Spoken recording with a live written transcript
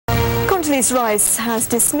Condoleezza Rice has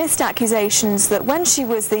dismissed accusations that when she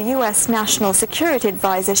was the U.S. National Security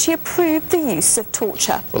Advisor, she approved the use of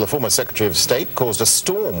torture. Well, the former Secretary of State caused a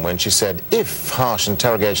storm when she said if harsh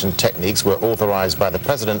interrogation techniques were authorized by the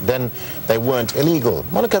president, then they weren't illegal.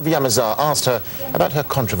 Monica Villamizar asked her about her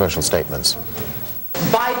controversial statements.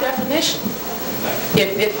 By definition,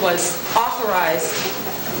 if it was authorized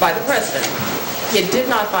by the president, it did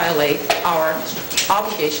not violate our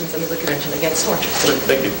obligations under the Convention Against Torture.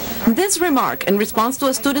 Thank you. This remark in response to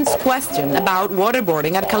a student's question about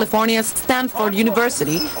waterboarding at California's Stanford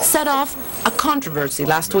University set off a controversy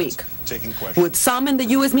last week, with some in the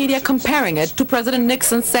U.S. media comparing it to President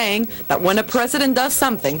Nixon saying that when a president does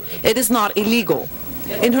something, it is not illegal.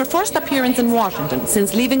 In her first appearance in Washington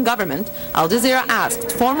since leaving government, Al Jazeera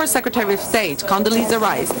asked former Secretary of State Condoleezza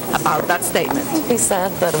Rice about that statement. He said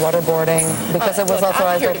that waterboarding, because it was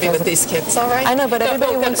authorized I'm here by to be with these kids, all right? I know, but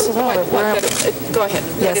everybody wants to know. Go ahead.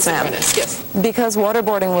 Yes, ma'am. Yes. Because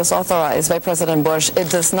waterboarding was authorized by President Bush, it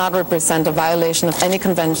does not represent a violation of any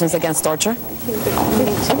conventions against torture?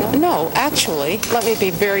 No, actually, let me be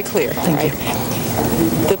very clear. Thank you.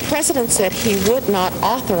 The president said he would not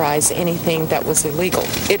authorize anything that was illegal.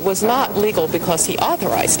 It was not legal because he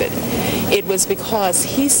authorized it. It was because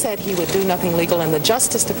he said he would do nothing legal, and the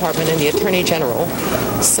Justice Department and the Attorney General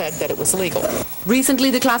said that it was legal.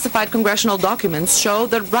 Recently declassified congressional documents show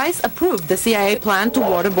that Rice approved the CIA plan to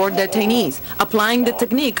waterboard detainees, applying the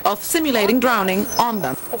technique of simulating drowning on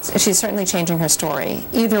them. She's certainly changing her story.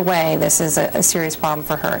 Either way, this is a serious problem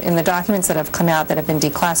for her. In the documents that have come out that have been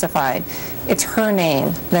declassified, it's her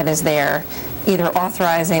name that is there, either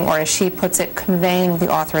authorizing or, as she puts it, conveying the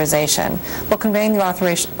authorization. Well, conveying the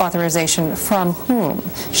authorization from whom?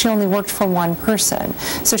 She only worked for one person.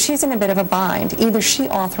 So she's in a bit of a bind. Either she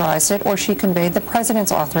authorized it or she conveyed the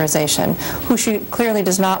president's authorization, who she clearly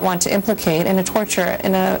does not want to implicate in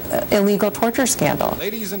a illegal torture scandal.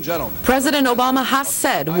 Ladies and gentlemen, President Obama has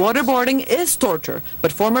said waterboarding is torture,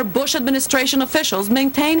 but former Bush administration officials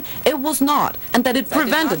maintain it was not, and that it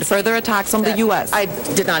prevented further attacks on the U.S. I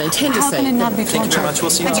did not intend to say. Thank you very much.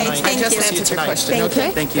 We'll see you tonight. I just answered your question,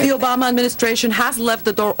 okay? Thank you. The Obama administration has left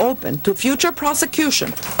the door open to future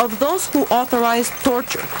prosecution of those who authorized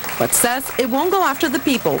torture, but says it won't go after the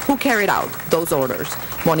people who carried out those orders.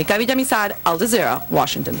 Monica Villamizar, Al Jazeera,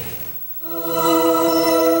 Washington.